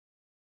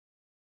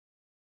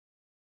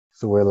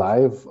So we're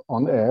live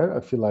on air.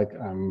 I feel like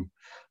I'm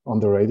on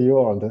the radio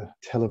or on the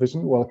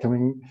television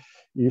welcoming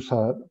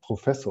Eva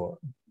Professor,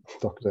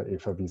 Dr.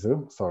 Eva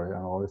Wiese. Sorry,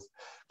 I'm always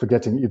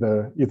forgetting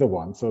either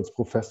one. So it's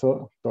Professor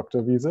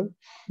Dr. Wiese.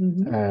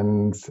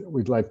 And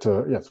we'd like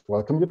to,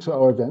 welcome you to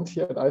our event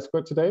here at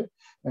iSquared today.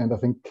 And I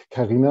think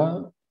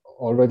Karina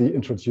already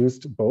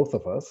introduced both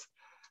of us.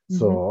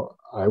 So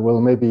I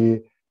will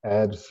maybe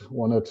add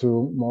one or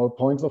two more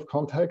points of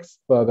context,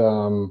 but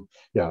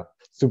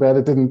it's too bad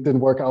it didn't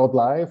work out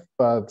live,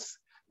 but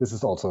this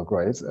is also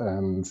great,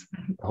 and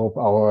I hope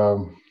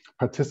our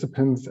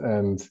participants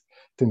and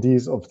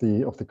attendees of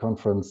the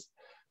conference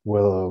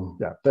will,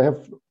 they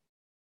have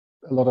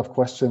a lot of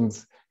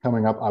questions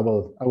coming up. I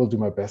will do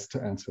my best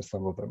to answer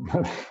some of them.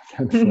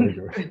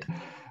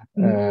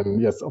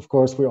 And yes, of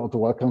course, we also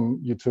welcome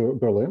you to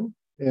Berlin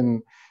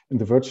in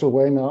the virtual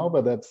way now,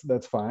 but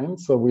that's fine.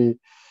 So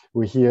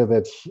we hear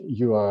that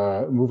you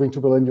are moving to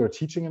Berlin, you're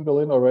teaching in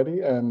Berlin already,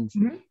 and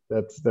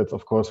that's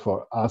of course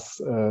for us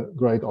a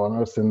great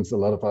honor, since a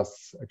lot of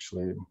us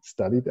actually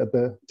studied at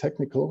the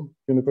technical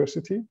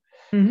university.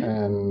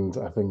 And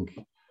I think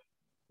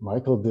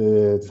Michael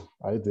did,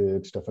 I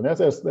did, Stefan,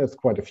 there's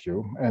quite a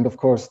few. And of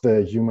course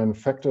the Human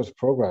Factors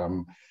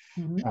program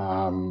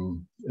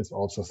is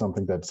also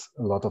something that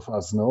a lot of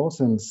us know,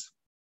 since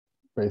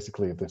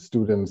basically the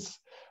students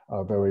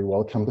are very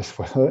welcomed as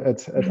well at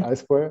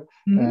iSquared.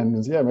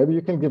 And maybe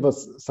you can give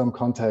us some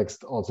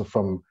context also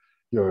from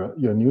your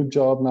new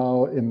job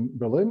now in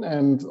Berlin,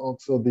 and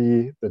also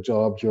the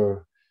job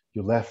you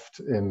left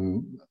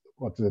in,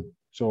 what is it,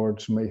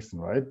 George Mason,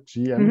 right?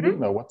 GMU?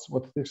 No, what's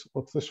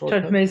the short?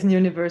 George Mason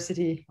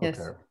University. Yes.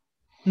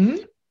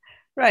 Okay.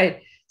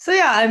 Right. So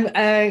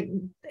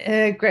I'm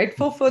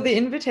grateful for the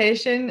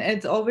invitation.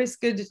 It's always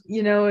good,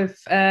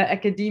 if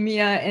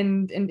academia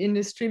and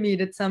industry meet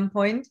at some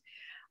point.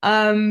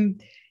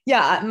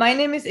 My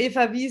name is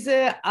Eva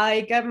Wiese.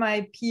 I got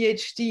my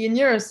PhD in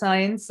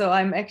neuroscience, so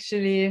I'm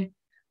actually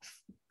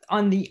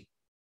on the,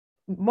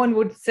 one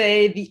would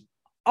say, the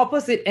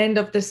opposite end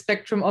of the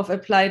spectrum of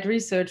applied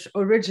research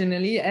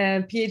originally,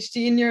 a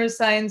PhD in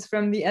neuroscience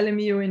from the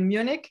LMU in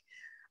Munich.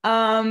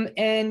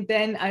 And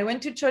then I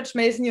went to George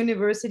Mason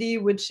University,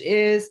 which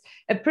is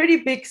a pretty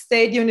big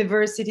state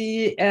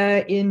university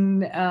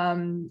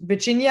in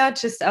Virginia,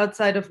 just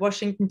outside of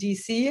Washington,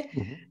 D.C.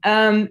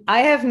 I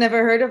have never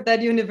heard of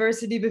that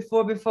university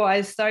before I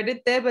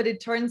started there, but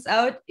it turns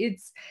out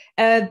it's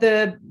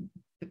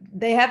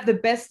they have the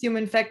best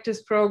human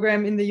factors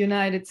program in the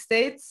United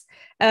States.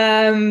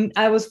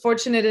 I was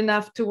fortunate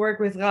enough to work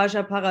with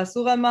Raja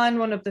Parasuraman,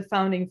 one of the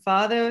founding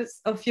fathers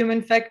of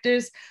human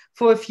factors,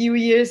 for a few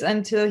years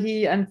until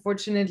he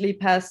unfortunately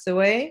passed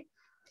away.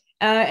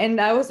 And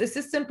I was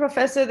assistant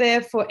professor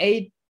there for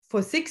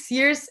 6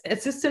 years,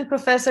 assistant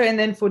professor, and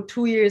then for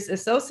 2 years,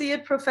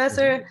 associate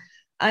professor,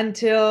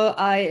 until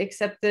I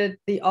accepted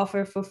the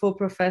offer for full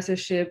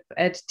professorship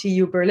at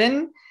TU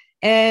Berlin.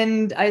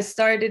 And I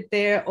started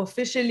there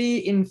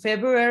officially in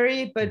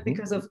February, but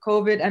because of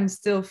COVID, I'm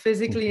still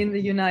physically in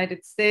the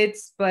United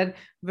States, but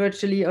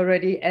virtually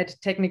already at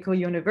Technical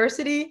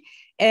University.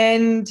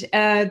 And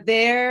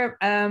there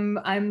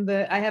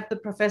I have the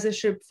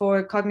professorship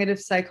for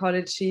cognitive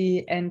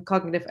psychology and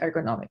cognitive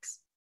ergonomics.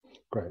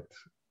 Great.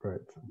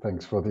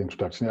 Thanks for the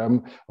introduction.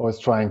 I'm always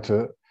trying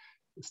to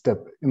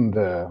step in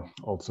the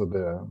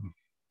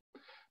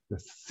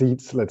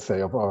seats, let's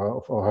say, of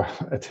our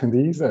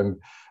attendees. And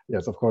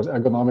yes, of course,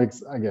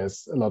 ergonomics, I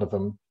guess a lot of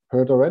them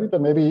heard already,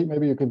 but maybe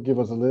you could give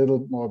us a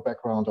little more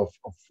background of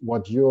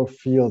what your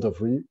field of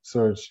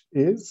research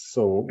is,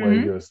 so where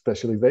your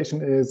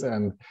specialization is,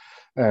 and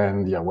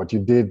what you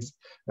did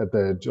at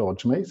the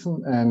George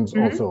Mason, and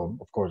also,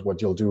 of course,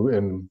 what you'll do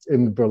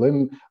in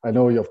Berlin. I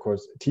know you're, of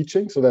course,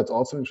 teaching, so that's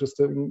also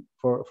interesting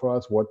for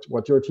us,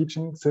 what you're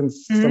teaching,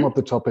 since some of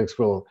the topics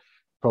will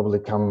probably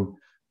come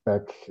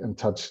back and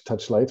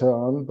touch later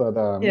on, but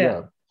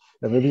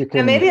maybe you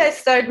can. Maybe I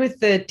start with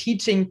the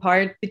teaching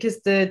part,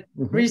 because the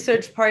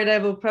research part I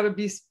will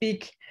probably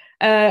speak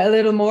a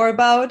little more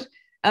about.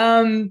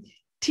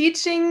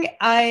 Teaching,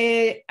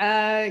 I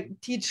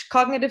teach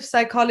cognitive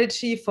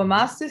psychology for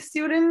master's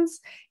students,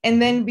 and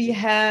then we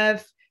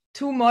have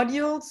 2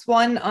 modules,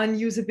 one on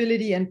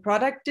usability and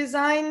product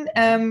design,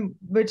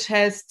 which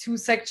has 2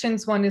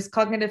 sections. One is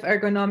cognitive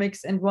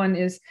ergonomics and one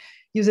is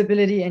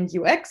usability and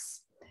UX.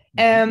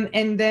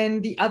 And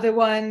then the other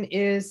one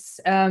is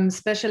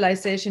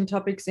specialization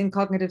topics in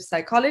cognitive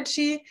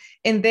psychology.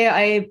 And there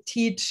I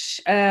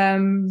teach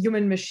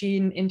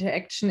human-machine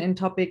interaction and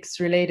topics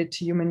related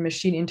to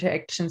human-machine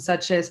interaction,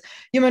 such as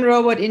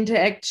human-robot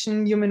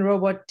interaction,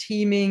 human-robot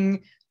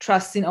teaming,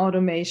 trust in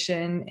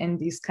automation, and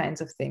these kinds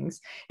of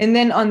things. And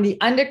then on the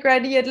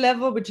undergraduate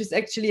level, which is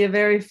actually a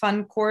very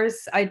fun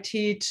course, I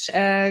teach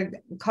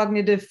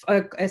cognitive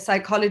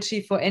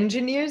psychology for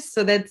engineers.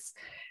 So that's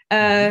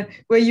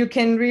where you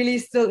can really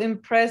still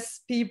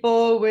impress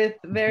people with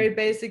very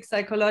basic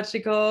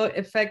psychological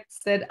effects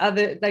that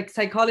other, like,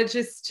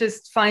 psychologists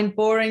just find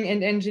boring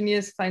and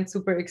engineers find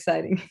super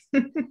exciting.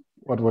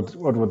 What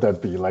would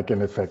that be? Like,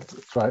 in effect,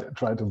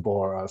 try to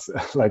bore us.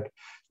 Like,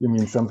 you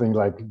mean something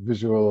like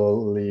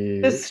visually?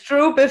 The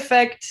Strobe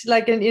effect,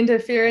 like an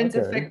interference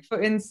effect,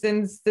 for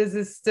instance, this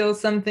is still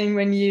something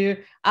when you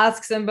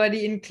ask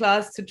somebody in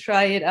class to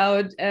try it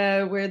out,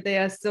 where they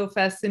are still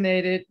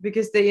fascinated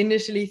because they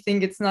initially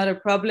think it's not a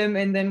problem.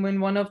 And then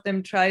when one of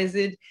them tries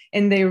it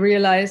and they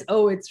realize,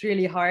 oh, it's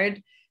really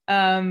hard,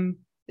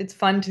 it's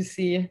fun to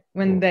see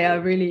when they are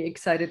really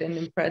excited and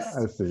impressed.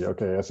 I see.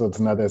 Okay. So it's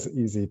not as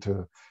easy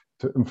to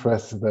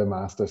impress the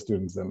master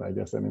students then, I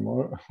guess,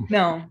 anymore.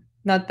 No,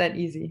 not that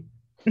easy.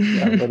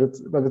 Yeah, but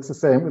it's the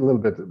same a little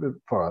bit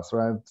for us,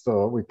 right?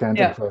 So we can't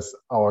impress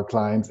our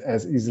clients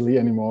as easily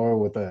anymore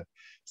with a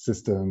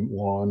system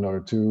 1 or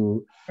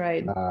 2,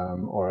 right?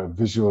 Or a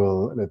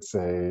visual, let's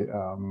say,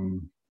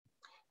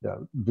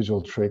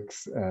 visual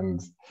tricks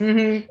and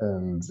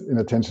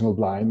inattentional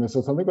blindness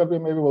or something. But we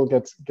maybe will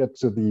get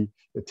to the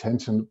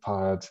attention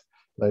part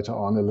later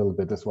on a little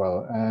bit as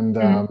well.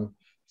 And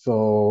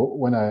so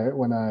when I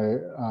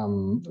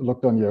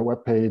looked on your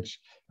webpage,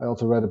 I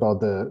also read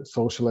about the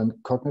social and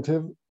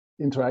cognitive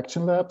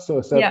interaction lab. So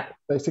is that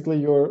basically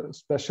your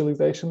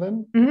specialization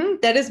then?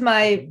 That is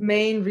my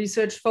main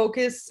research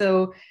focus.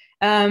 So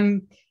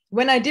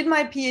when I did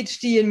my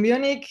PhD in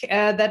Munich,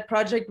 that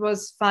project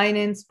was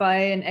financed by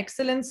an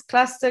excellence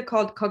cluster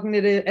called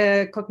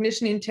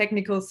Cognition in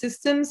Technical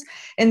Systems.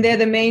 And there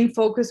the main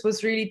focus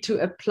was really to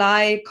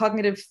apply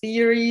cognitive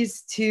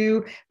theories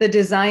to the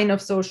design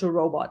of social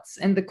robots.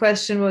 And the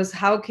question was,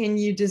 how can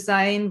you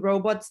design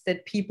robots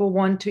that people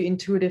want to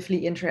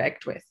intuitively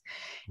interact with?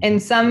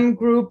 And some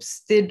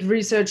groups did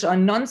research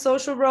on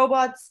non-social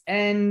robots,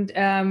 and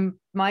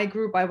my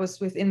group, I was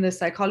within the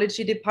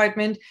psychology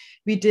department,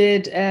 we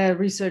did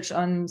research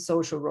on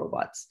social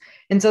robots.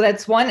 And so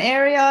that's one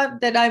area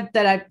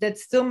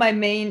that's still my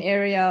main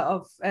area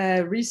of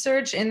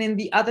research. And then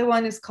the other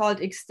one is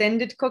called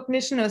extended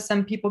cognition, or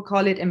some people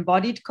call it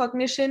embodied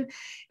cognition.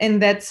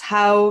 And that's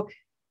how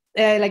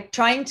like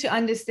trying to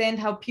understand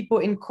how people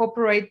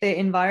incorporate their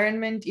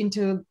environment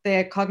into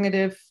their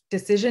cognitive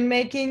decision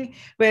making,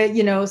 where,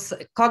 you know,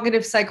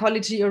 cognitive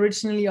psychology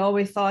originally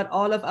always thought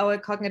all of our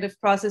cognitive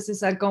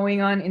processes are going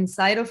on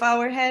inside of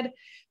our head,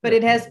 but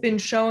it has been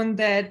shown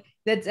that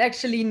that's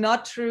actually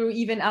not true.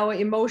 Even our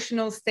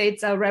emotional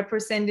states are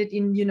represented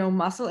in, you know,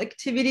 muscle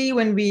activity.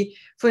 When we,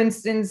 for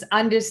instance,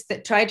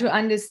 try to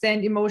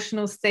understand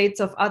emotional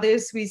states of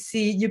others, we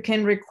see you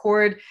can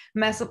record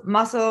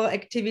muscle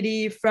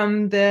activity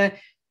from the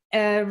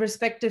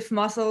respective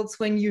muscles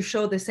when you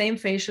show the same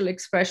facial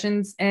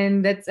expressions.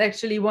 And that's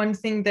actually one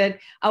thing that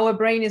our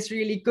brain is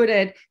really good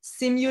at,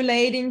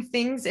 simulating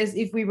things as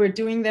if we were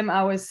doing them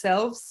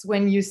ourselves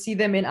when you see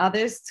them in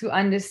others, to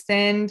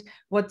understand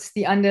what's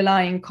the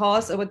underlying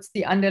cause or what's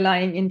the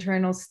underlying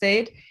internal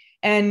state.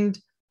 And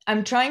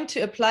I'm trying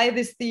to apply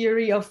this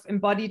theory of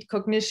embodied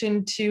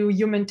cognition to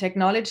human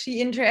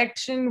technology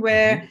interaction,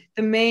 where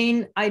the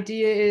main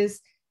idea is,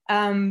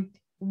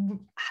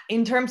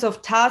 in terms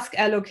of task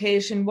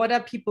allocation, what are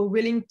people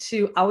willing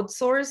to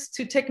outsource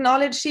to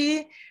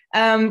technology?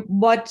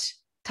 What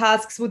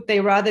tasks would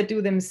they rather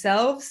do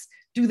themselves?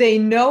 Do they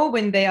know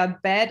when they are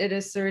bad at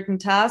a certain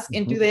task?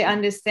 And do they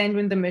understand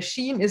when the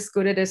machine is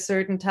good at a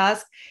certain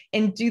task?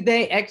 And do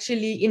they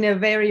actually, in a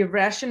very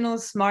rational,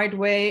 smart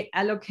way,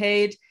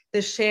 allocate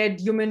the shared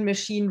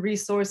human-machine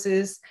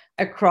resources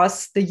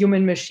across the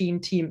human-machine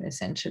team,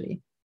 essentially?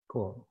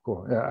 Cool.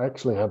 Yeah, I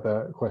actually had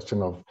a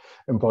question of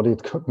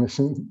embodied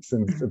cognition,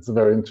 since it's a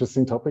very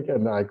interesting topic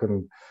and I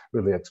couldn't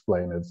really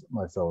explain it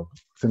myself,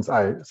 since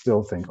I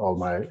still think all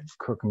my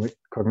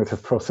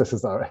cognitive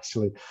processes are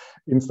actually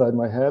inside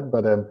my head.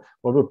 But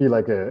what would be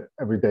like a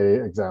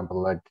everyday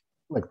example,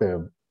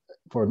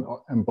 for an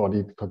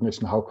embodied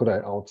cognition? How could I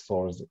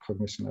outsource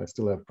cognition? I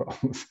still have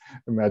problems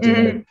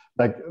imagining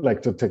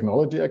like the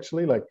technology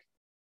actually,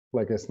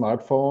 like a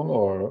smartphone,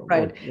 or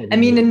right. I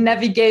mean, a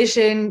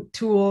navigation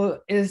tool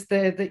is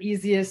the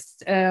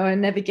easiest,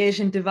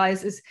 navigation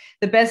device is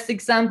the best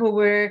example,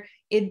 where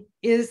it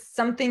is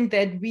something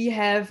that we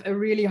have a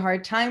really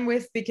hard time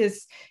with,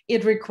 because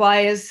it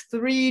requires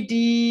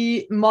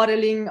 3D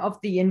modeling of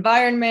the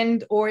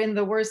environment, or in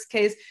the worst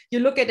case, you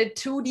look at a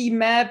 2D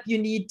map, you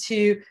need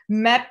to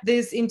map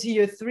this into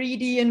your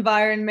 3D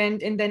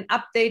environment and then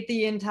update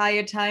the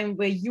entire time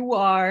where you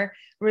are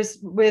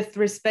with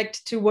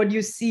respect to what you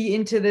see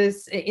in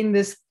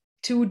this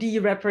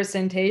 2D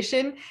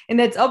representation. And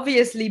that's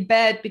obviously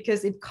bad,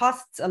 because it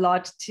costs a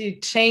lot to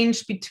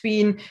change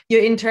between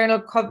your internal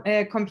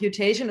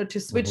computation, or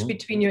to switch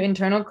between your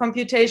internal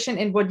computation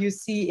and what you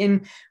see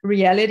in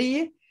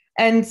reality.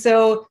 And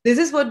so this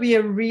is what we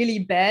are really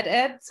bad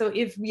at. So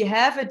if we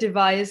have a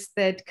device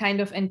that kind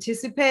of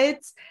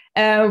anticipates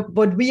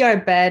what we are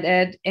bad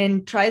at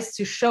and tries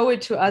to show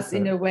it to us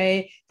in a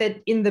way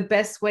that in the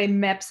best way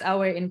maps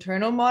our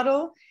internal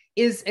model,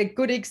 is a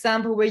good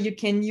example where you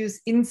can use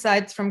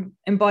insights from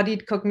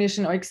embodied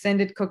cognition or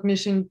extended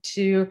cognition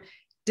to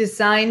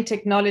design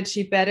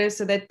technology better,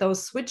 so that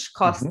those switch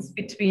costs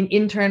between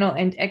internal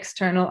and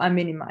external are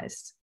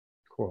minimized.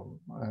 Cool,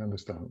 I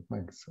understand,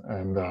 thanks.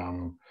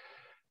 And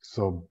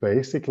So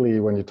basically,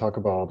 when you talk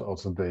about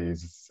also the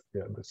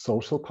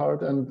social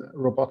part and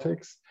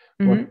robotics,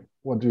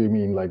 what do you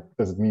mean? Like,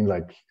 does it mean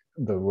like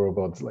the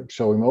robots like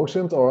show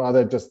emotions, or are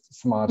they just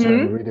smarter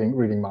and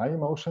reading my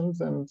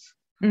emotions and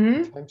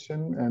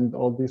attention and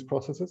all these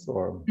processes?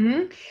 Or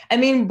I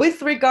mean,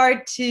 with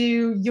regard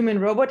to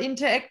human-robot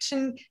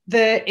interaction,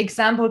 the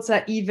examples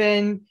are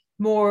even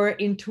more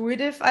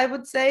intuitive, I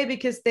would say,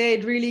 because there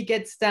it really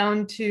gets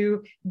down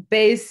to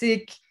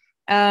basic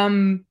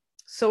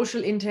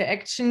social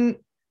interaction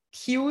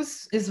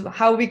cues, is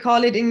how we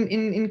call it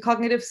in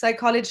cognitive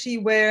psychology,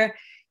 where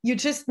you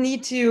just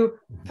need to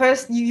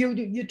first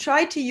you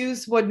try to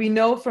use what we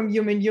know from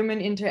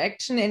human-human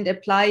interaction and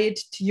apply it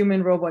to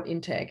human-robot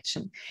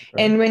interaction.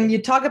 Okay. And when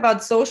you talk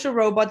about social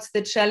robots,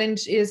 the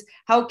challenge is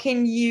how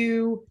can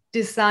you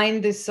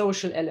design this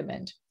social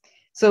element?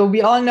 So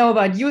we all know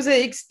about user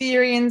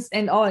experience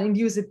and all in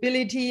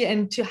usability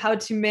and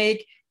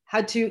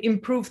how to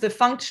improve the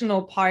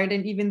functional part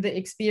and even the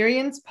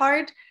experience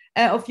part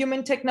of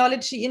human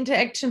technology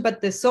interaction.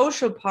 But the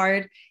social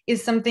part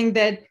is something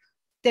that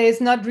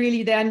there's not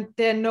really, there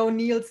are no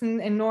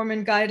Nielsen and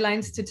Norman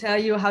guidelines to tell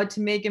you how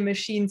to make a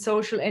machine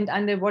social and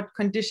under what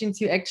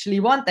conditions you actually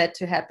want that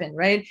to happen,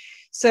 right?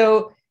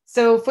 So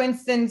for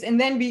instance, and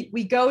then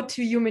we go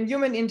to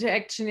human-human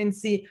interaction and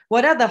see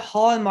what are the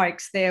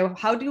hallmarks there?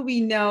 How do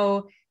we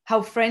know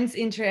how friends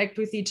interact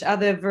with each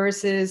other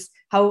versus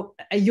how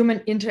a human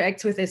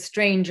interacts with a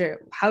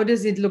stranger? How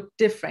does it look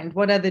different?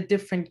 What are the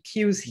different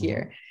cues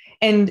here?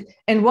 And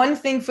one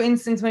thing, for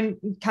instance, when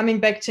coming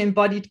back to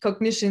embodied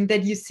cognition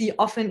that you see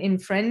often in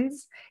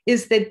friends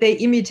is that they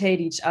imitate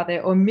each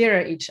other or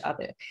mirror each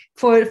other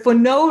for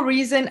no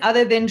reason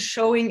other than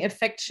showing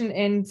affection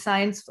and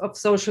signs of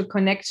social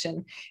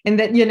connection. And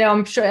that, you know,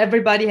 I'm sure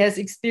everybody has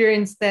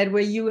experienced that,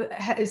 where you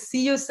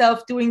see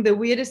yourself doing the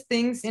weirdest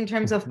things in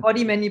terms of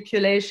body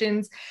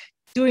manipulations,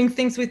 doing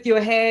things with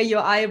your hair,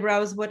 your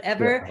eyebrows,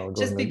 whatever,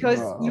 just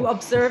because you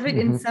observe it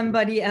in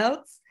somebody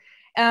else.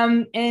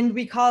 And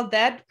we call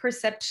that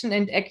perception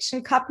and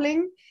action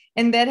coupling.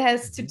 And that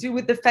has to do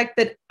with the fact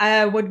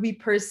that what we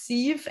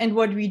perceive and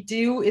what we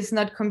do is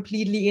not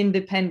completely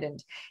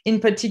independent, in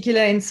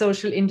particular in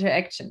social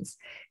interactions.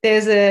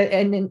 There's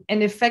an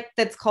effect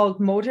that's called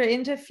motor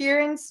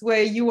interference,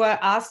 where you are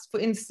asked, for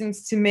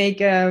instance, to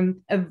make a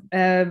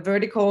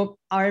vertical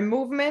arm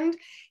movement,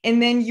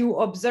 and then you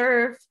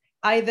observe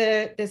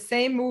either the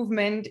same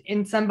movement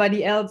in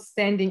somebody else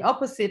standing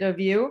opposite of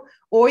you,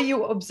 or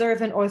you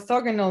observe an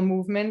orthogonal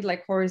movement,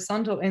 like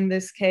horizontal in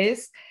this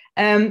case,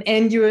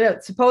 and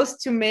you're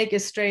supposed to make a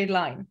straight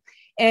line.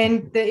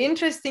 And the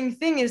interesting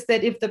thing is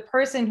that if the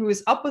person who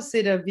is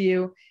opposite of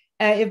you,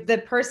 if the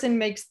person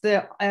makes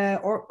the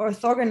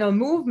orthogonal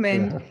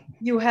movement,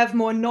 you have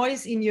more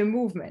noise in your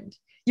movement.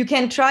 You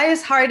can try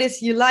as hard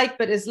as you like,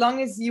 but as long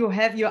as you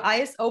have your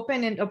eyes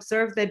open and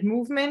observe that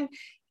movement,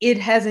 it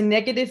has a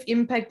negative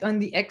impact on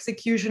the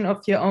execution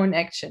of your own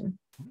action.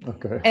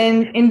 Okay.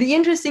 And the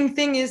interesting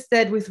thing is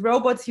that with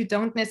robots, you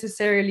don't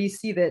necessarily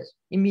see that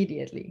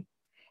immediately.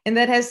 And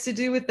that has to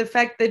do with the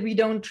fact that we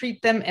don't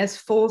treat them as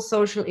full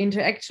social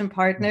interaction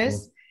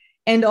partners.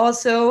 And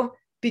also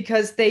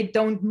because they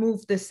don't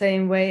move the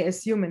same way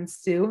as humans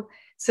do.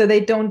 So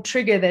they don't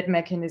trigger that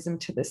mechanism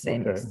to the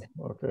same extent.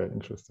 Okay,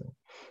 interesting.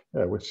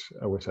 Yeah, I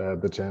wish I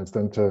had the chance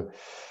then to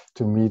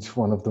meet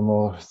one of the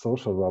more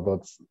social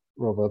robots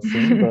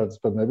soon,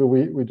 but maybe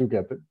we do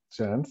get the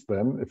chance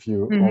then if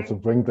you also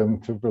bring them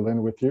to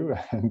Berlin with you.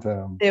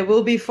 And there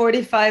will be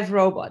 45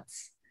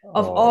 robots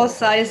of all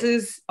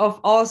sizes, of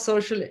all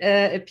social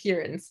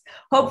appearance.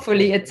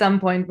 Hopefully at some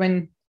point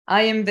when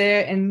I am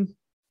there and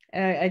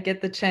I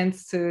get the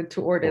chance to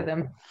order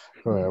them.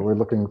 So yeah, we're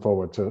looking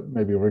forward to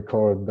maybe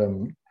record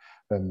them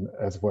then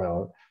as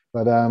well.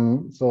 But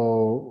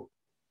so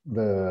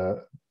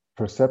the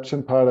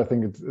perception part, I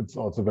think it's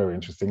also very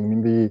interesting. I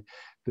mean,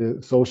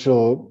 the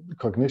social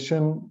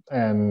cognition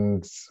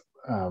and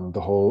the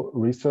whole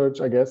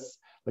research, I guess,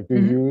 like do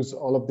you use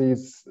all of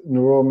these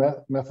neural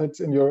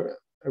methods in your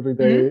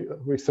everyday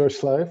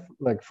research life,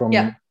 like from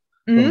the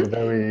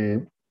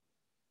very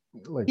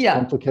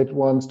complicated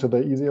ones to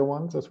the easier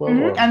ones as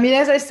well? I mean,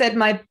 as I said,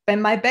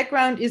 my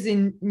background is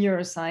in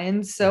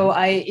neuroscience, so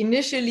I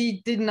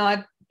initially did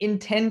not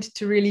intend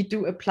to really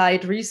do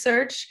applied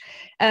research,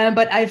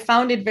 but I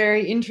found it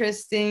very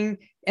interesting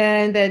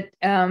that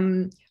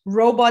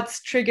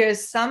robots trigger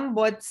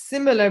somewhat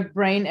similar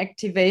brain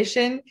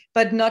activation,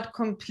 but not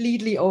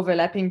completely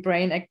overlapping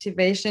brain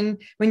activation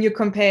when you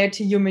compare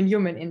to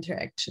human-human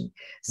interaction.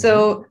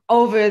 So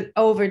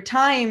over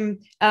time,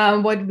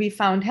 what we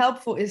found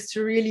helpful is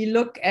to really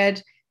look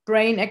at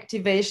brain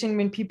activation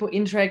when people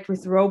interact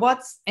with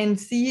robots and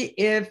see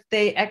if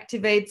they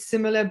activate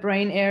similar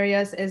brain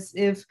areas as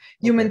if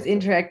humans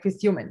interact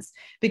with humans.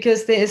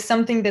 Because there is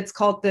something that's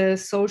called the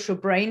social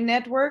brain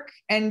network,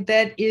 and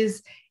that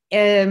is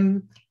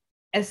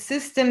a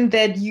system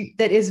that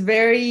is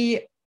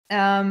very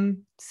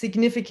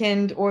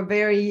significant or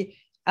very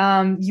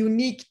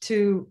unique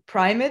to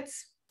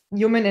primates,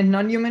 human and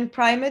non-human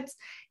primates.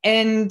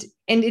 And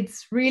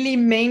it's really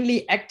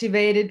mainly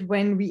activated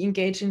when we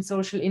engage in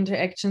social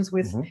interactions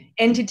with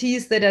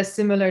entities that are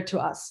similar to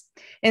us.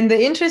 And the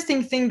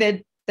interesting thing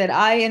that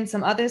I and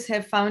some others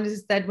have found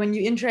is that when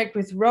you interact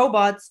with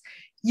robots,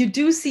 you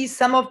do see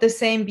some of the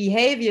same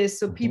behaviors.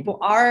 So people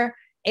are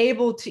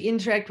able to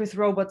interact with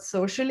robots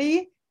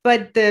socially,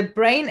 but the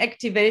brain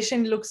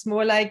activation looks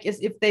more like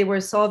as if they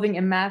were solving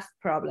a math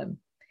problem.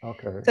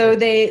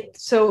 Okay.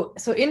 So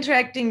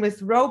interacting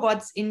with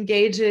robots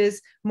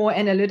engages more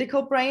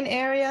analytical brain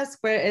areas,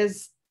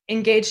 whereas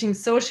engaging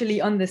socially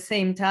on the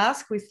same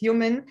task with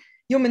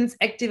humans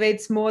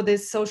activates more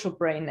this social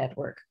brain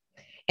network.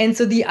 And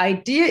so the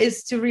idea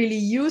is to really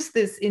use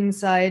this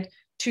insight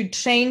to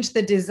change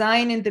the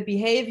design and the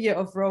behavior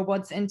of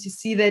robots, and to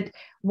see that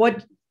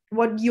what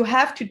you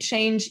have to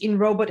change in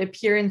robot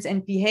appearance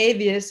and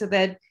behavior so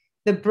that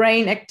the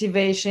brain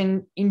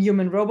activation in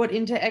human-robot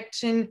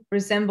interaction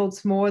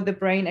resembles more the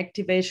brain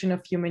activation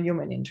of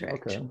human-human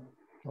interaction.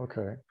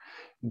 Okay,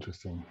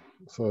 interesting.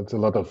 So it's a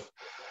lot of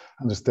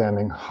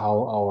understanding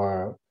how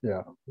our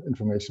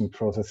information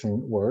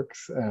processing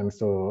works, and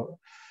so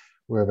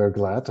we're very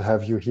glad to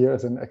have you here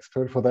as an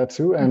expert for that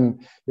too.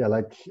 And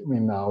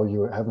now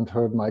you haven't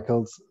heard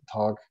Michael's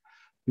talk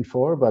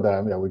before, but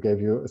we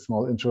gave you a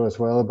small intro as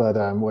well. But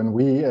when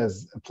we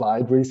as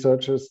applied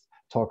researchers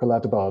talk a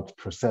lot about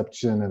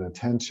perception and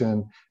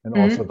attention, and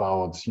also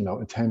about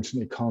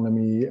attention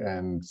economy,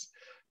 and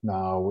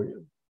now we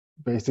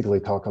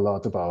basically talk a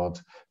lot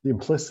about the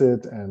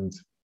implicit and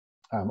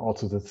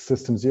also the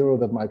system zero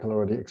that Michael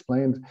already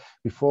explained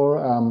before.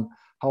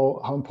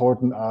 How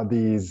important are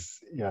these,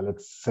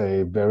 let's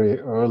say, very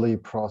early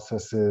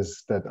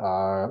processes that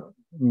are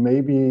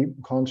maybe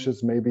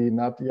conscious, maybe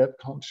not yet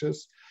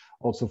conscious,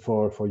 also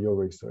for your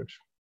research?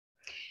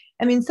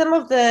 I mean, some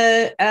of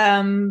the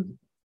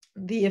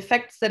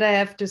effects that I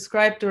have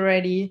described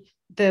already,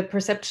 the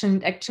perception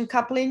and action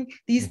coupling,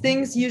 these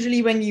things,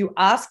 usually when you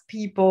ask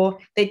people,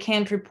 they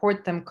can't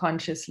report them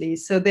consciously.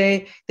 So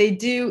they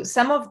do,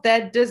 some of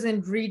that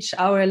doesn't reach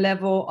our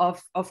level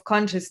of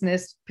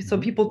consciousness. So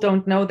people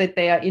don't know that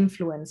they are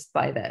influenced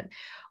by that.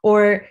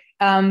 Or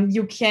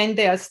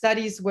there are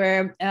studies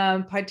where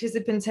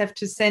participants have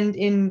to send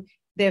in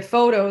their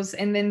photos,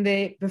 and then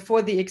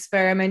before the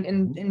experiment,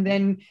 and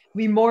then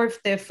we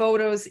morph their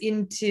photos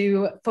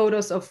into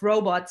photos of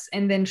robots,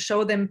 and then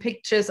show them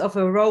pictures of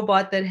a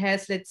robot that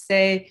has, let's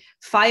say,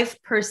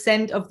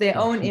 5% of their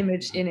own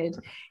image in it.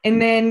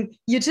 And then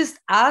you just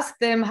ask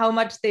them how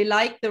much they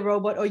like the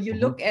robot, or you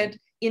look at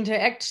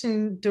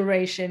interaction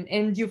duration,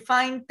 and you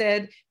find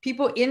that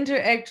people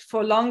interact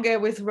for longer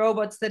with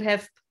robots that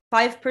have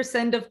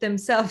 5% of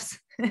themselves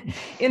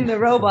in the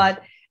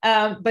robot.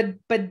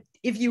 But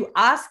if you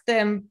ask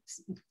them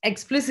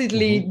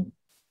explicitly,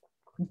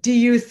 do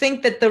you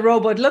think that the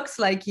robot looks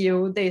like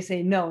you? They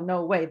say,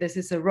 no way, this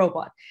is a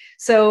robot.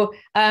 So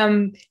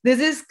this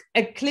is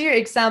a clear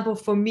example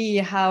for me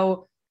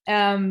how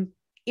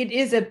it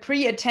is a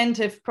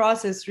pre-attentive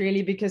process,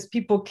 really, because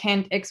people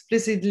can't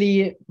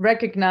explicitly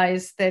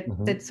recognize that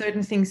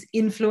certain things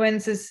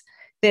influence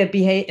their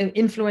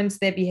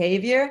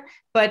behavior,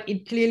 but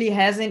it clearly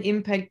has an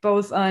impact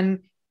both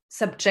on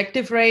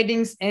subjective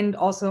ratings and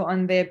also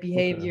on their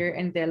behavior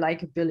and their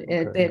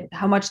likability,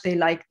 how much they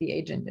like the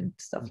agent and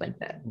stuff like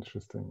that.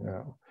 Interesting,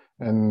 yeah.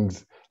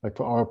 And like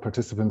for our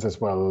participants as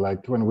well,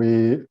 like when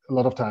we a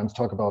lot of times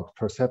talk about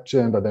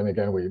perception, but then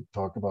again we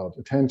talk about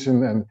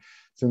attention, and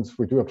since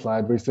we do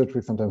applied research,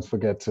 we sometimes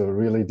forget to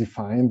really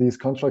define these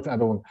constructs. I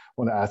don't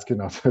want to ask you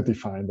not to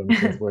define them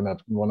since we're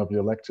not in one of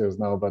your lectures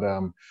now, but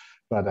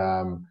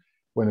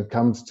when it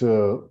comes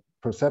to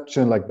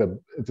perception,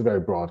 it's a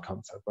very broad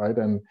concept, right?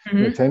 And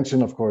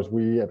attention, of course,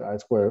 we at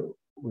I-Square,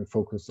 we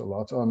focus a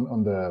lot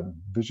on the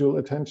visual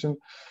attention,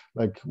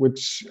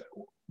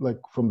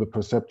 from the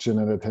perception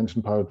and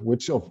attention part,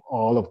 which of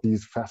all of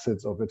these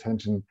facets of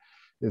attention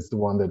is the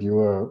one that you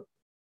are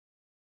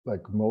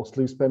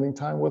mostly spending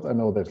time with? I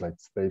know there's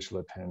spatial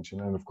attention,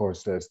 and of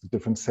course there's the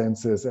different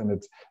senses, and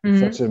it's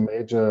such a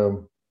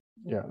major,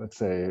 let's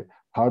say,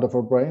 part of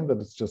our brain that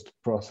it's just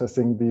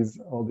processing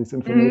all these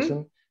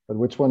information. But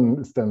which one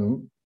is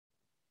then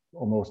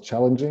almost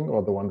challenging,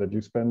 or the one that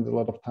you spend a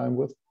lot of time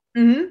with?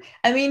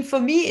 I mean, for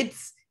me,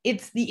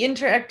 it's the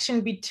interaction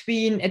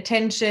between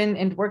attention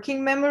and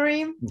working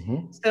memory.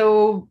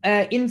 So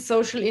in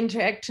social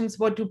interactions,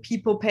 what do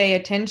people pay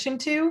attention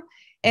to?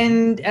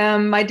 And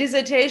my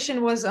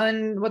dissertation was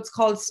on what's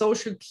called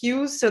social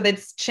cues. So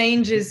that's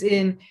changes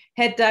in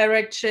head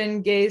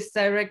direction, gaze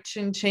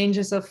direction,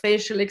 changes of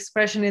facial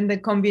expression, in the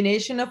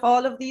combination of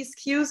all of these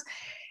cues.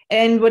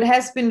 And what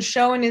has been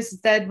shown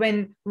is that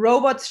when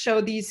robots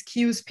show these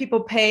cues, people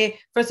pay,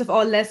 first of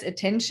all, less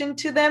attention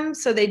to them.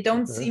 So they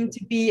don't seem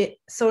to be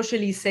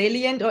socially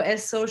salient, or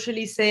as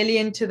socially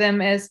salient to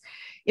them as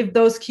if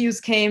those cues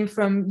came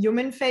from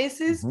human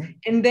faces.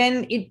 And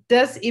then it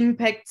does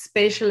impact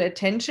spatial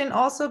attention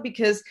also,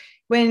 because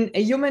when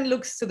a human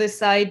looks to the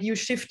side, you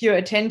shift your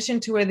attention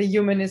to where the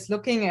human is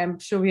looking. I'm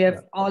sure we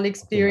have all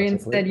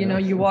experienced that,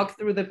 you walk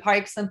through the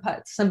park,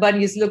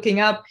 somebody is looking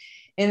up,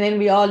 And then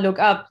we all look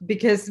up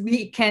because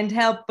we can't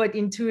help but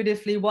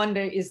intuitively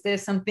wonder, is there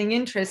something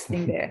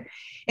interesting there?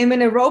 And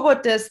when a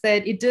robot does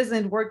that, it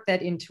doesn't work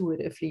that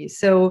intuitively.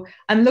 So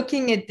I'm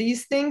looking at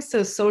these things.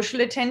 So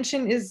social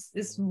attention is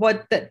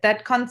what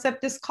that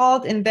concept is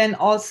called. And then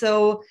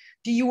also,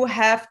 do you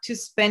have to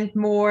spend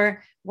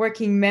more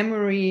working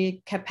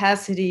memory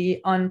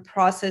capacity on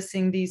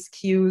processing these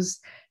cues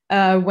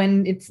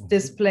when it's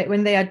displayed,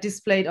 when they are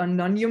displayed on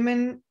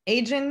non-human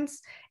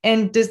agents?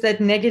 And does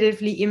that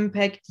negatively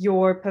impact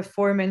your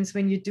performance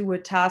when you do a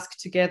task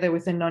together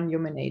with a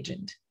non-human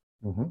agent?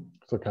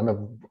 So kind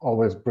of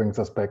always brings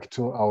us back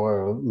to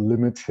our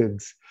limited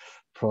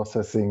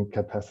processing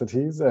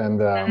capacities.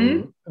 And I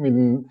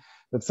mean,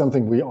 that's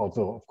something we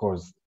also, of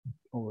course,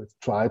 always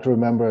try to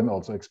remember and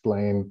also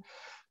explain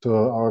to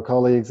our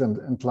colleagues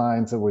and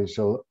clients that we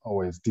shall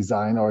always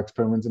design our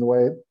experiments in a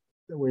way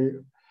that we,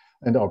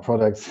 and our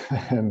products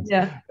and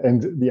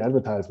the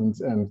advertisements,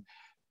 and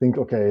think,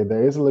 okay,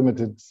 there is a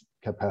limited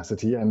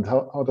capacity, and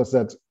how does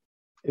that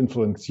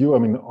influence you? I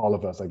mean, all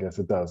of us, I guess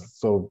it does.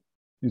 So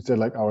you said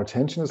like our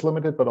attention is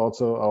limited, but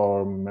also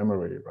our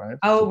memory, right?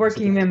 Our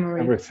working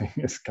memory. Everything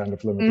is kind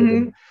of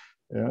limited.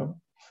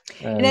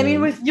 And I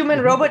mean, with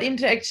human-robot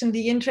interaction,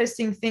 the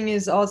interesting thing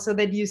is also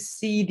that you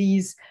see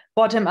these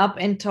bottom-up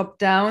and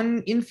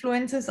top-down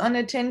influences on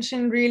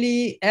attention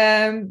really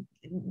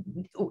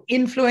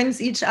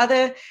influence each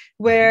other,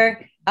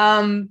 where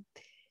I've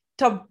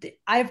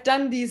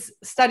done these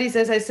studies,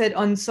 as I said,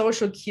 on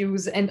social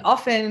cues, and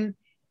often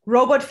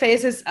robot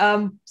faces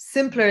are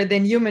simpler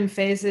than human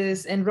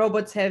faces, and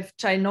robots have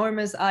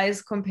ginormous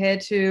eyes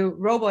compared to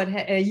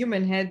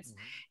human heads.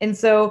 And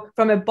so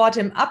from a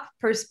bottom-up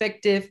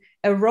perspective,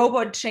 a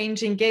robot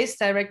changing gaze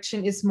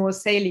direction is more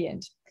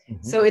salient.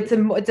 So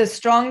it's a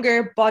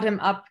stronger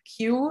bottom-up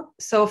cue.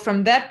 So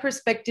from that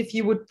perspective,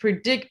 you would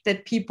predict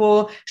that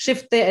people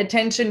shift their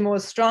attention more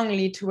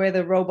strongly to where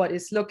the robot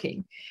is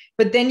looking.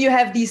 But then you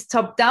have these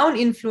top-down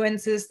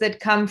influences that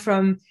come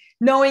from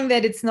knowing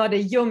that it's not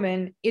a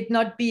human, it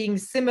not being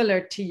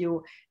similar to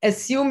you,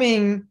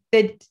 assuming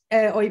that,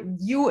 or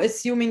you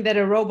assuming that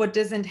a robot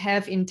doesn't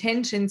have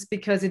intentions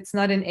because it's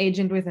not an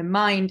agent with a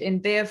mind,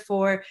 and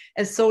therefore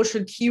a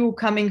social cue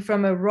coming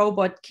from a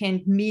robot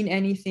can't mean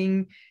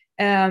anything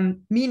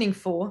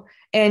meaningful.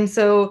 And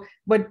so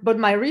what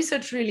my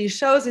research really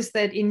shows is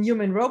that in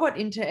human-robot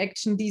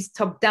interaction, these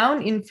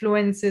top-down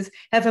influences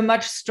have a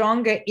much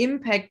stronger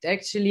impact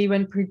actually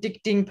when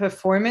predicting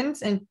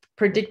performance and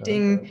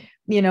predicting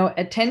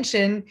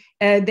attention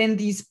than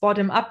these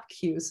bottom-up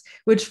cues,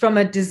 which from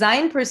a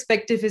design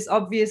perspective is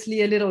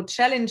obviously a little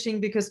challenging,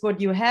 because what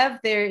you have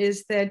there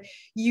is that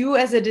you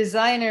as a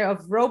designer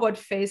of robot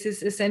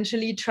faces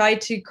essentially try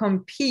to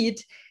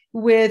compete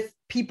with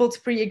people's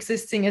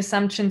pre-existing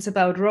assumptions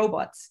about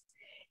robots.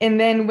 And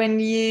then when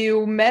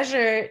you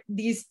measure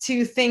these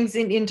two things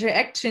in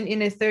interaction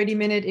in a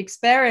 30-minute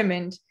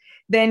experiment,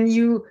 then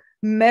you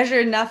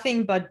measure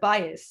nothing but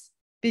bias,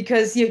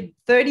 because your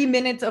 30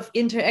 minutes of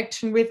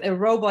interaction with a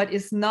robot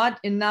is not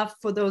enough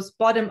for those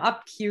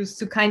bottom-up cues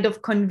to kind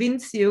of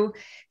convince you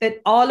that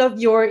all of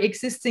your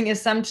existing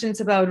assumptions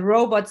about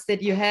robots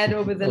that you had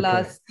over the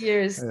last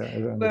years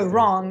were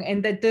wrong,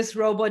 and that this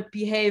robot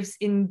behaves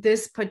in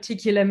this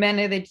particular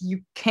manner that you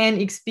can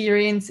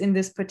experience in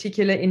this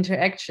particular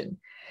interaction.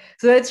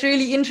 So that's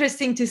really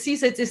interesting to see.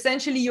 So it's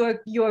essentially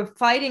you're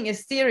fighting a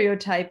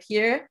stereotype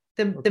here,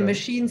 the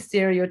machine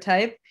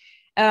stereotype.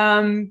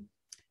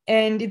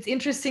 And it's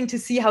interesting to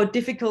see how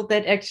difficult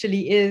that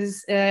actually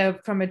is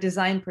from a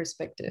design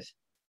perspective.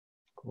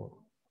 Cool.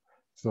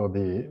 So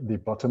the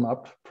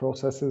bottom-up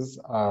processes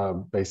are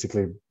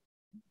basically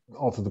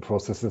also the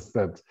processes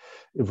that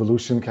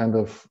evolution kind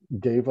of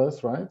gave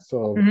us, right?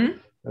 So,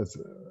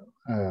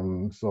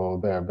 so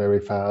they're very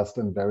fast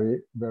and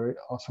very, very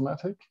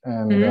automatic.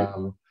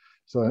 And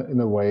so in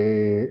a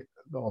way,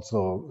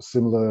 also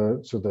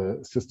similar to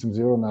the System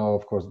Zero now,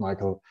 of course,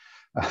 Michael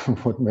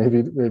would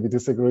maybe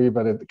disagree,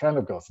 but it kind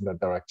of goes in that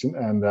direction.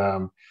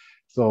 And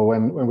so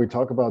when we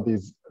talk about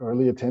these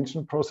early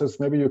attention process,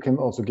 maybe you can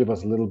also give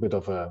us a little bit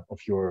of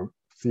your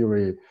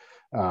theory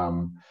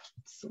from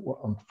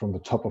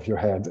the top of your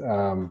head.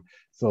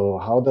 So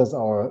how does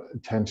our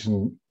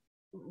attention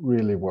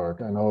really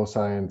work? I know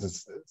science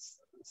is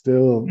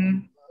still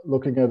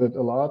looking at it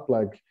a lot,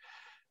 like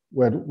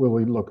where will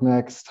we look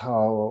next?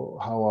 How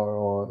are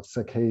our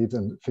saccades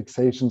and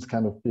fixations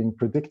kind of being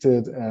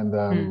predicted? And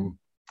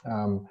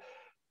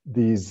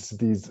these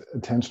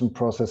attention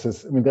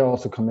processes, I mean, they're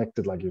also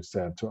connected, like you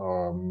said, to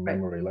our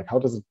memory. Like how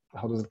does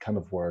it kind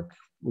of work?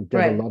 We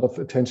get a lot of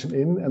attention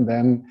in, and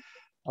then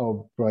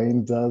our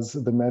brain does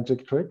the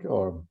magic trick,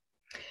 or?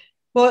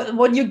 Well,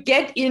 what you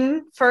get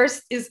in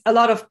first is a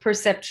lot of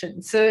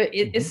perception. So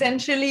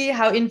essentially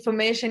how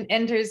information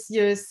enters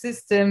your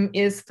system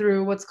is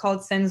through what's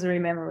called sensory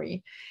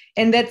memory.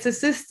 And that's a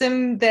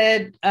system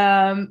that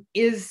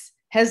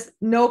has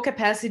no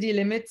capacity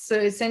limits. So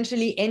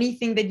essentially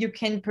anything that you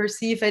can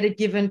perceive at a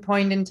given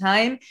point in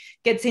time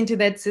gets into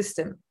that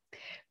system.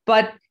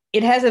 But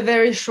it has a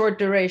very short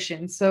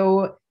duration,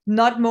 so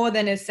not more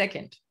than a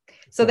second.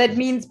 So that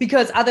means,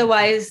 because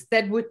otherwise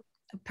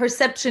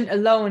perception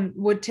alone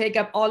would take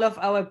up all of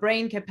our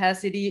brain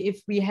capacity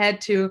if we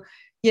had to,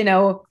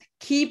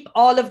 keep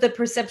all of the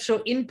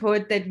perceptual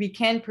input that we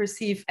can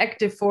perceive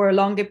active for a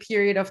longer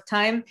period of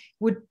time,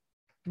 would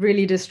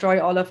really destroy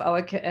all of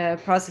our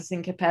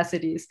processing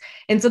capacities.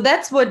 And so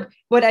that's what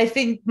I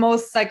think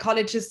most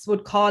psychologists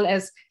would call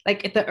as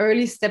like at the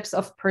early steps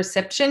of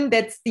perception.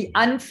 That's the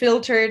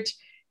unfiltered,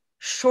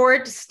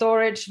 short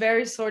storage,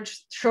 very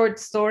short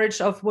storage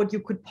of what you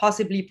could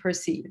possibly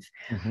perceive.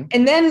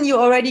 And then you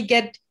already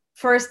get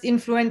first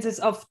influences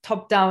of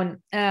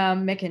top-down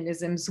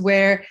mechanisms,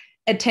 where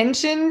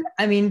attention,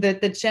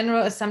 the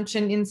general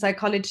assumption in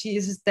psychology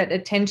is that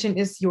attention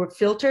is your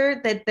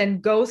filter that then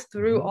goes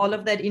through all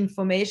of that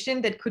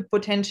information that could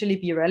potentially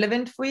be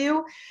relevant for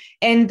you,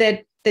 and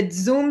that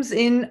zooms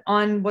in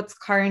on what's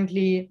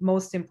currently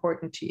most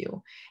important to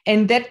you.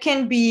 And that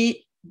can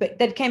be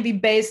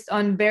based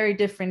on very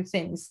different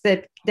things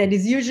that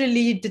is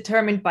usually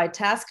determined by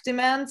task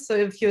demands. So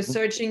if you're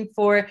searching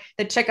for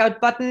the checkout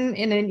button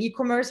in an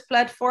e-commerce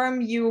platform,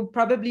 you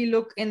probably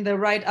look in the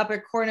right upper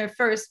corner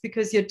first,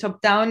 because your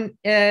top-down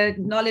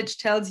knowledge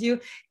tells you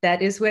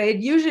that is where it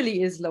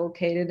usually is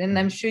located. And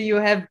I'm sure you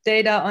have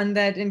data on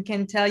that and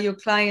can tell your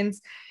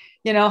clients,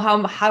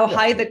 how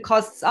high the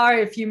costs are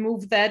if you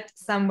move that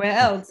somewhere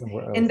else.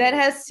 And that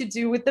has to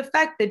do with the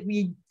fact that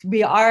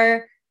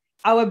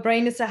our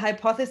brain is a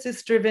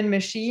hypothesis-driven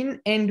machine,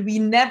 and we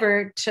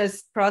never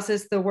just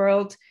process the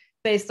world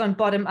based on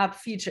bottom-up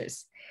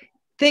features.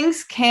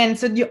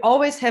 So you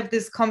always have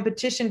this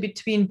competition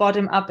between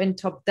bottom-up and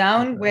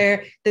top-down,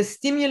 where the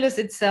stimulus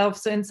itself,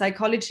 so in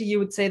psychology, you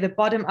would say the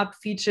bottom-up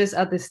features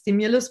are the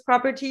stimulus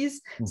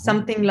properties,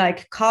 something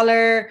like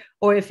color,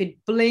 or if it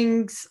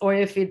blinks, or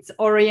if it's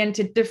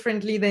oriented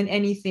differently than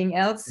anything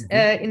else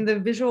in the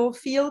visual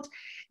field.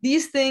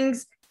 These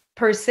things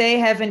per se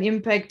have an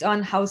impact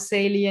on how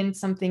salient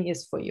something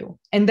is for you.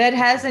 And that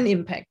has an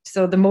impact.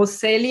 So the most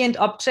salient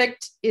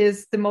object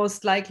is the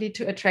most likely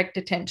to attract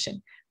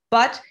attention.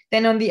 But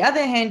then on the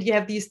other hand, you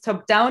have these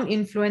top-down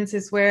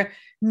influences where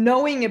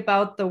knowing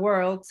about the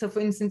world. So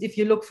for instance, if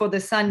you look for the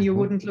sun, you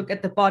wouldn't look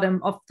at the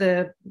bottom of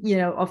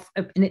of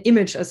an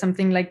image or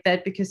something like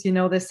that, because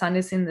the sun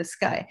is in the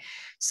sky.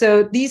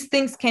 So these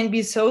things can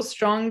be so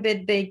strong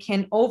that they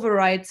can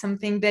override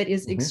something that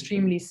is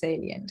extremely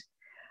salient.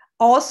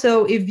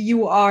 Also, if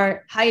you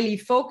are highly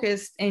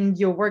focused and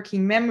your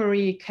working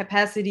memory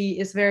capacity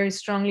is very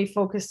strongly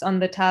focused on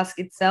the task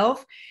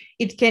itself,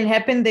 it can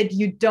happen that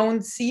you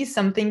don't see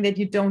something, that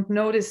you don't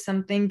notice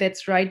something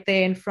that's right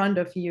there in front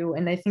of you.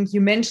 And I think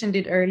you mentioned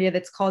it earlier,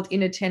 that's called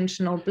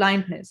inattentional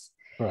blindness.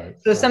 Right.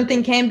 So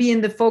something can be in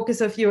the focus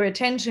of your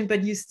attention,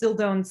 but you still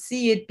don't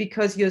see it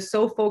because you're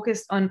so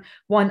focused on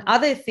one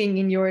other thing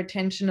in your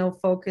attentional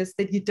focus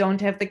that you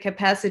don't have the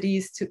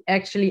capacities to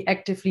actually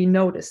actively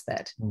notice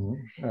that.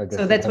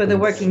 So that's where the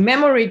working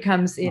memory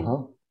comes in.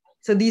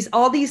 So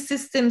all these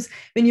systems,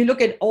 when you look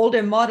at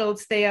older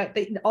models,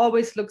 it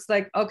always looks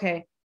like,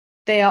 okay,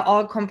 they are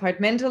all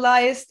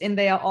compartmentalized and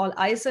they are all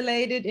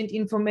isolated, and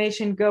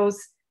information goes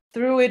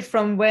through it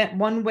from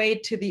one way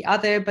to the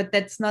other, but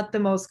that's not the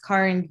most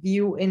current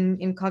view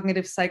in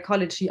cognitive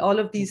psychology. All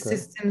of these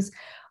systems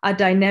are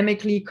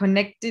dynamically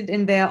connected,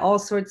 and there are all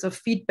sorts of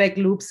feedback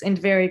loops, and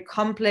very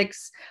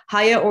complex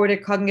higher order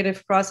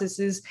cognitive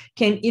processes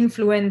can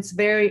influence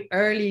very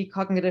early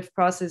cognitive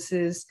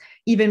processes,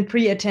 even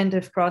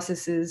pre-attentive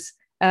processes,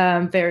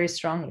 very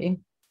strongly.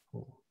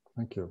 Cool.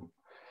 Thank you.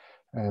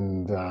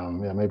 And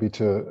maybe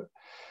to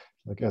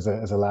like as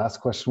a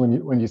last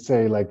question, when you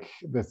say like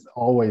there's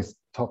always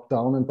top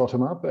down and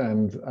bottom up,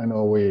 and I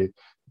know we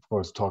of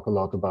course talk a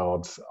lot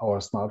about our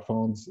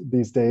smartphones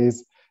these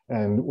days,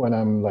 and when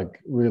I'm like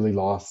really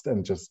lost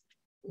and just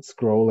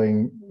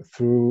scrolling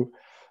through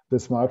the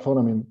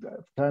smartphone,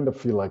 I kind of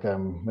feel like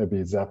I'm maybe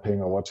zapping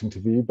or watching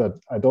TV, but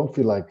I don't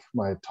feel like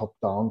my top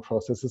down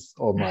processes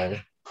or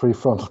my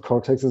prefrontal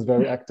cortex is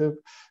very active.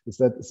 Is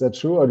that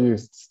true, or do you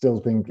still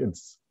think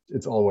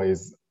it's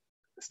always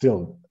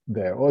still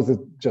there, or is it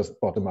just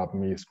bottom up,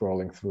 me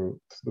scrolling through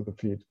the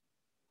feed?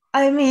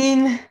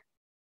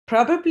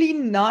 Probably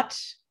not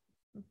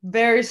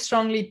very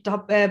strongly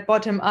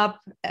bottom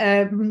up,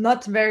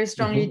 not very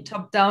strongly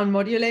top down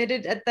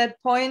modulated at that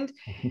point.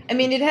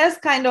 It has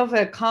kind of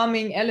a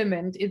calming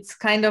element. It's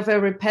kind of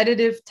a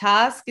repetitive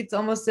task. It's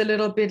almost a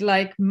little bit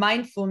like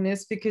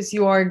mindfulness, because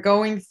you are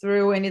going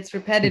through and it's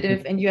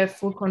repetitive and you have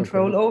full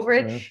control over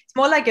it. It's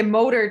more like a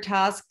motor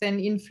task than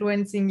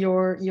influencing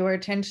your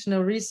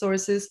attentional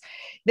resources.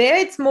 There,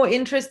 it's more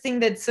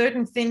interesting that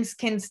certain things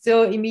can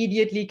still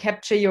immediately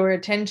capture your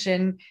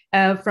attention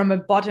from a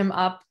bottom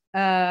up,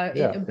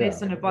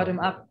 based on a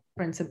bottom-up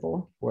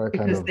principle,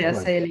 because they are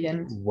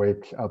salient.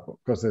 Wake up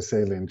because they're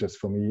salient just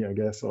for me, I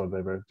guess, or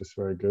they were just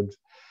very good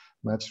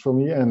match for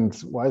me. And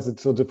why is it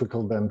so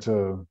difficult then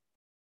to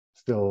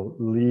still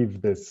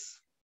leave this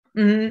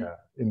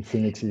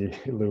infinity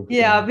loop?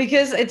 Yeah,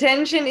 because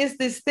attention is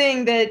this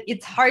thing that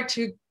it's hard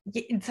to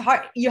it's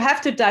hard. You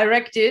have to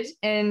direct it,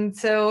 and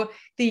so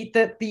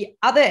the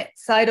other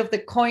side of the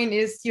coin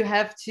is you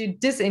have to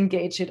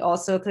disengage it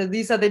also. So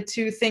these are the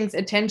two things.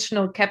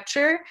 Attentional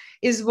capture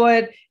is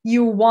what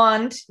you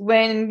want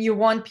when you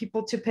want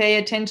people to pay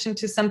attention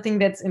to something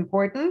that's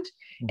important,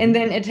 and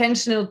then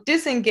attentional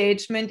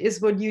disengagement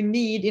is what you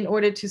need in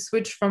order to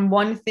switch from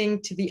one thing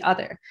to the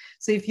other.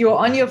 So if you're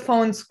on your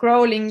phone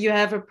scrolling, you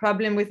have a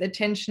problem with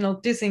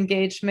attentional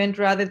disengagement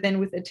rather than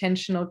with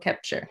attentional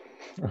capture.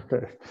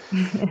 Okay.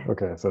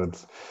 Okay. So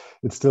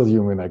it's still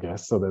human, I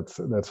guess. So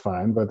that's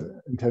fine. But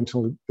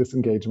intentional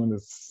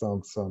disengagement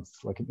sounds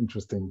like an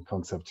interesting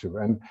concept too.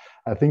 And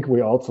I think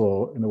we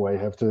also, in a way,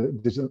 have to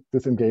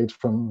disengage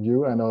from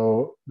you. I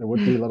know there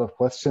would be a lot of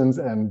questions,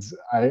 and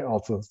I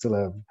also still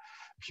have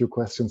a few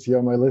questions here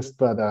on my list.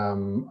 But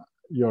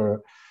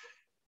you're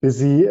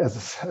busy,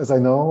 as I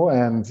know,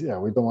 and yeah,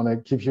 we don't want to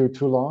keep you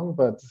too long.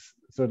 But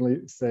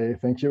certainly say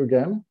thank you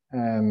again,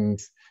 and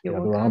the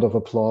round of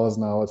applause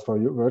now is for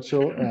you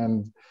virtual.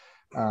 And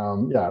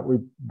yeah,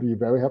 we'd be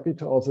very happy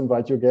to also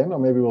invite you again, or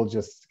maybe we'll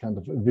just kind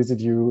of visit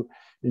you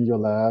in your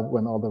lab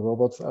when all the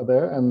robots are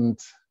there. And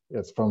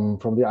yes, from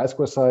the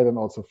iSquare side and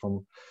also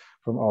from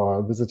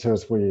our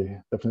visitors, we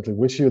definitely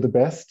wish you the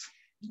best.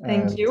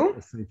 Thank you.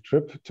 A safe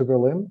trip to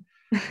Berlin.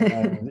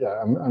 And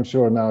yeah, I'm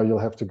sure now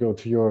you'll have to go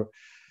to your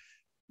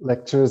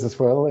lectures as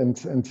well and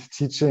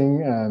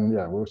teaching, and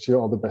yeah, we wish you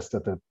all the best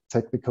at the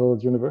technical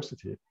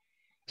university.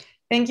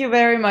 Thank you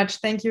very much.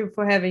 Thank you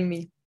for having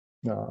me.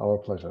 Yeah, our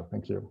pleasure.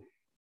 Thank you.